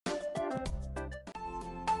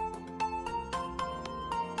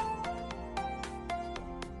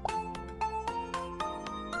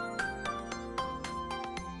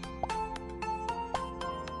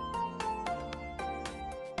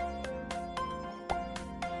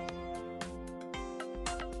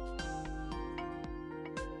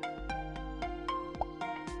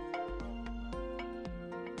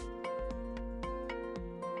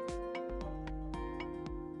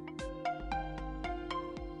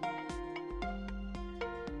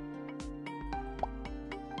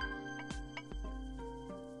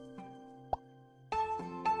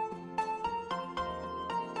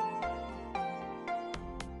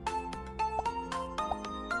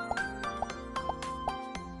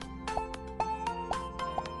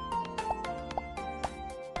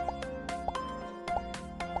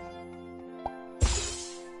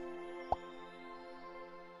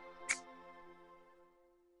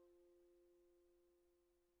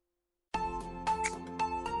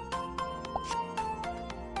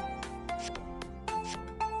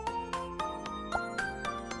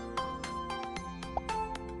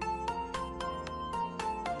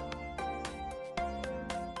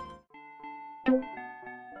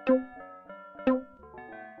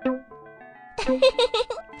Gifts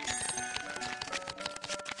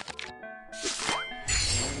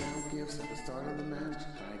at the start of the match.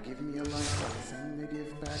 Give me a life, sing the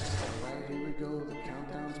gift back. Alright, here we go, the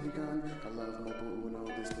countdown's begun. I love Mobile Uno,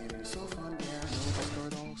 this game is so fun. Yeah, no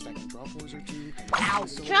discard all, stack and draw 4s or 2. Ow,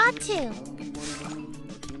 draw 2. Only one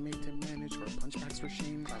no teammate to manage, or punchbacks for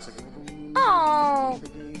shame. Classic Mobile Uno. Oh,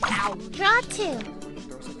 ow, draw 2.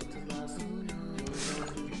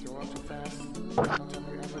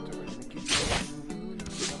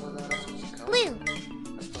 Blue.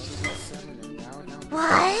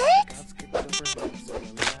 What?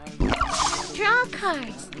 Draw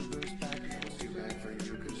cards.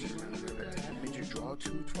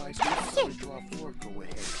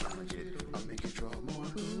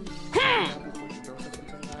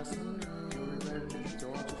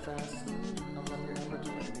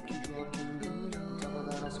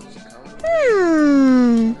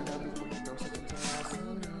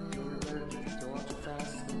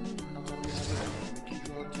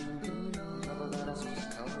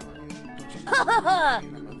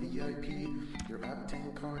 You're up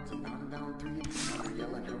 10 cards and I'm down 3. You're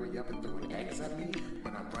yelling, hurry up and throwing eggs at me.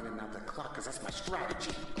 But I'm running out the clock cause that's my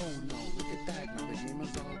strategy. Oh no, look at that, now the game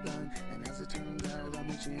is all done. And as it turns out, I'm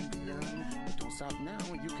a champion. But don't stop now,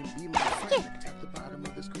 you can be my friend. Tap the bottom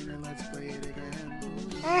of the screen and let's play it again.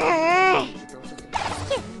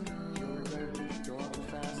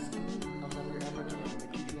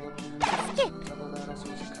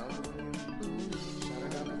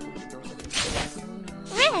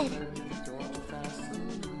 Red.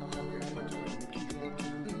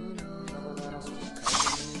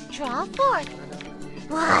 Draw 4.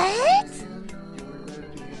 What?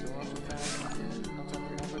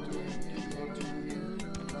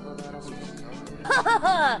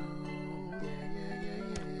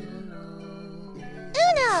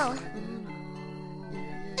 Uno.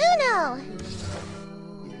 Uno.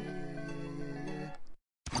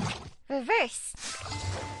 Reverse.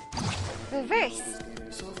 Reverse.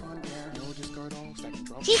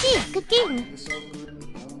 GG, good game.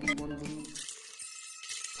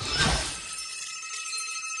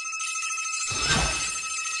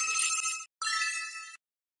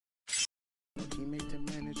 Teammate to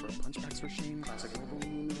manage or punchbacks for shame. Classic Mobile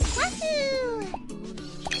Uno. Wahoo!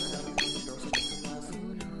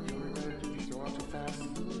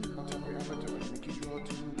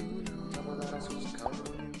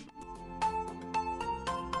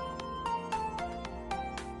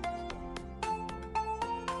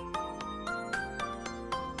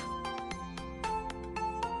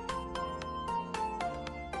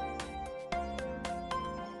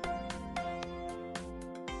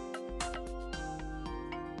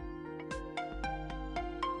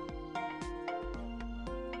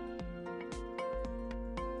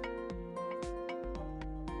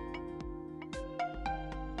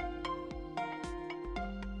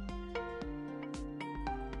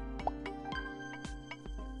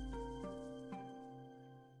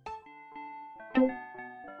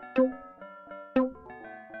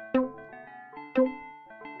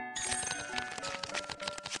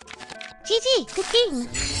 GG, good game.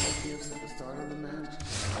 Gifts at the start of the match.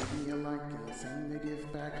 Give me a like and send the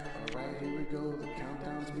gift back. Alright, here we go, the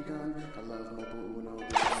countdown's begun. I love Mobile Uno,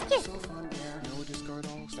 this game is so fun. Yeah, no discard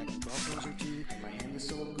all, stack and draw 4s or 2. My hand is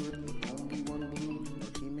so good, only one blue. No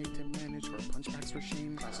teammate to manage or punchbacks for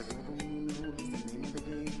shame. Classic Mobile Uno is the name of the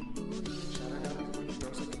game. Shout it out before you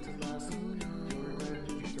throw second to last. You'll regret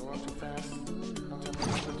if you throw out too fast.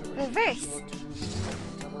 Reverse.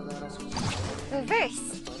 Reverse.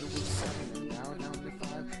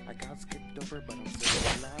 I got skipped over, but I'm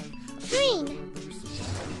still alive. Green.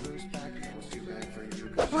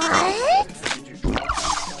 What?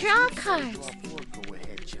 Draw cards. Go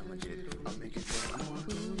ahead, challenge it. I'll make it draw more.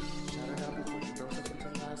 Shout it out before you throw something to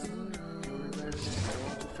last. You'll regret if you throw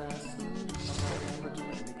out too fast. I'll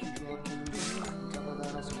make you draw two. Top of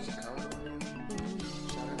that, I'll switch the color on you.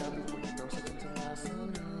 Shout it out before you throw something to last.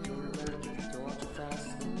 You'll regret if you throw out too fast.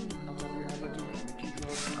 I'll tell you how to do it. Make you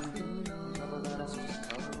draw two. Top of that, I'll switch the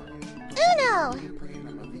color on you. Uno.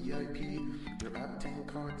 I'm a VIP. You're up 10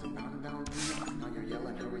 cards and I'm down 3. Now you're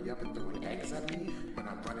yelling, hurry up and throwing eggs at me. But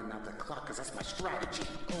I'm running out the clock cause that's my strategy.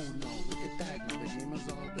 Oh no, look at that, now the game is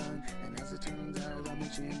all done. And as it turns out, I'm a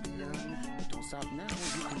champion. But don't stop now,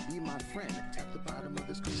 you can be my friend. Tap the bottom of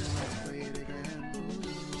the screen and let's play it again.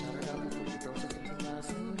 Shout it out before you throw something to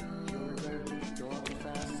last. You'll regret if you throw out too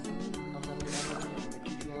fast. I'll tell you how to make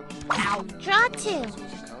you draw two. Ow, draw 2.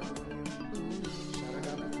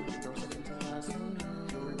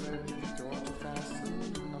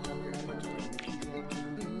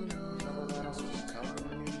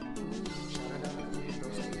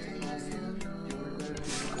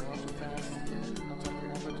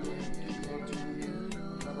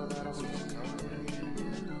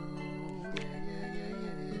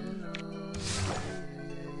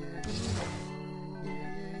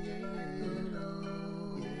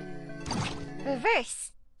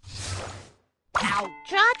 Reverse.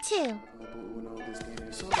 Draw 2.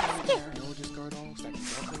 Skip.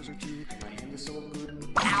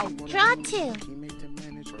 Draw 2.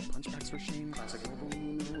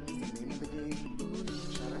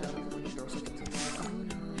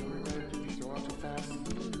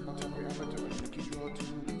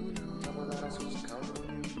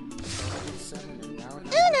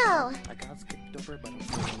 Uno.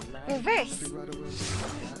 Reverse.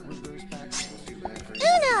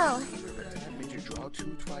 Uno. Draw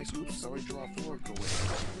 2 twice. Oops, sorry, draw 4. Go away.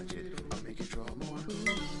 Challenge it. I'll make you draw more.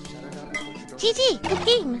 GG, good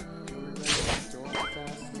game.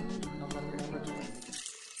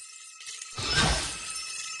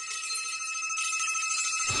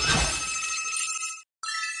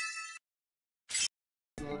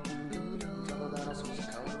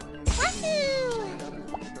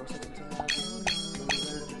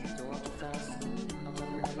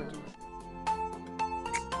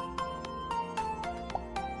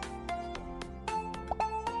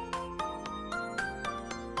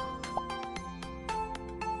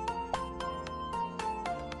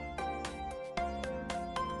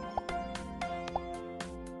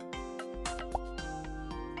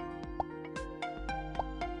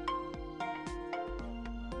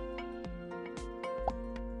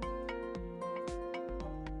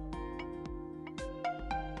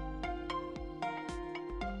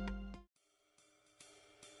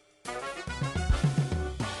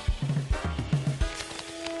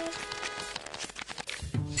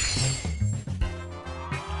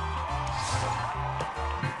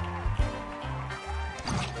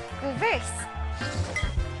 Reverse.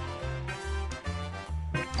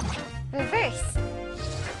 Reverse.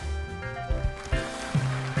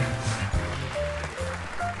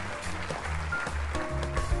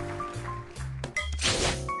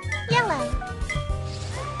 Yellow.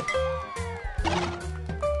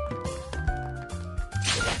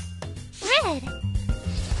 Red.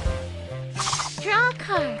 Draw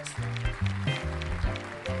cards.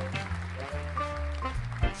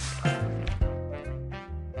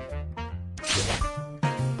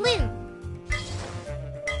 Blue.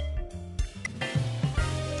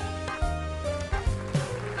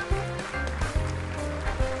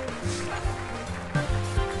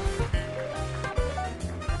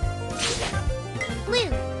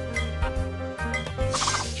 Blue.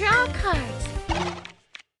 Draw cards.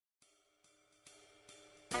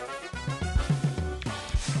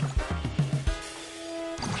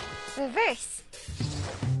 Reverse.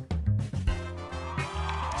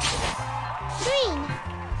 Green.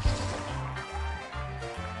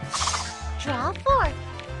 Draw 4.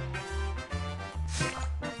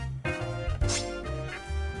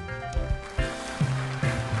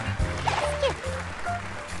 Skip.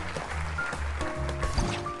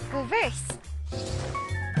 Reverse.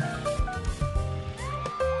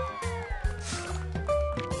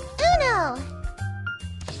 Uno.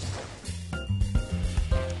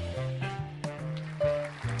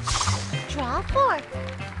 Draw 4.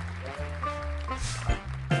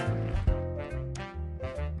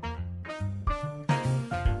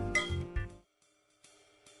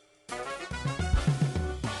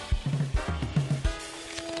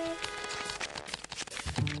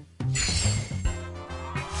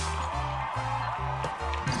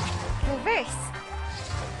 Reverse.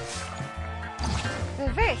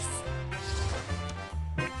 Reverse.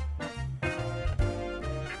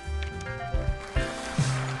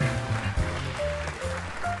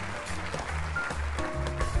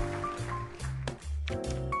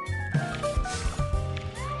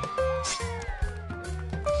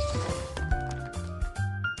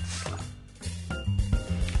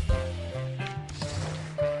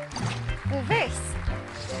 Reverse.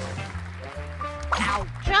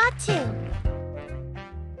 Draw 2.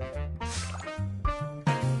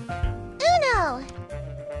 Uno.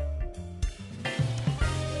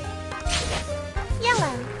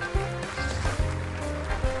 Yellow.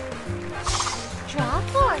 Draw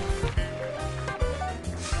 4.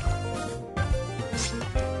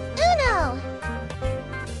 Uno.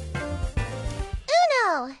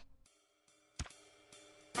 Uno.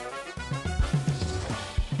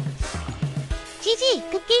 GG,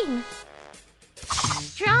 good game.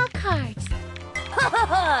 Draw cards.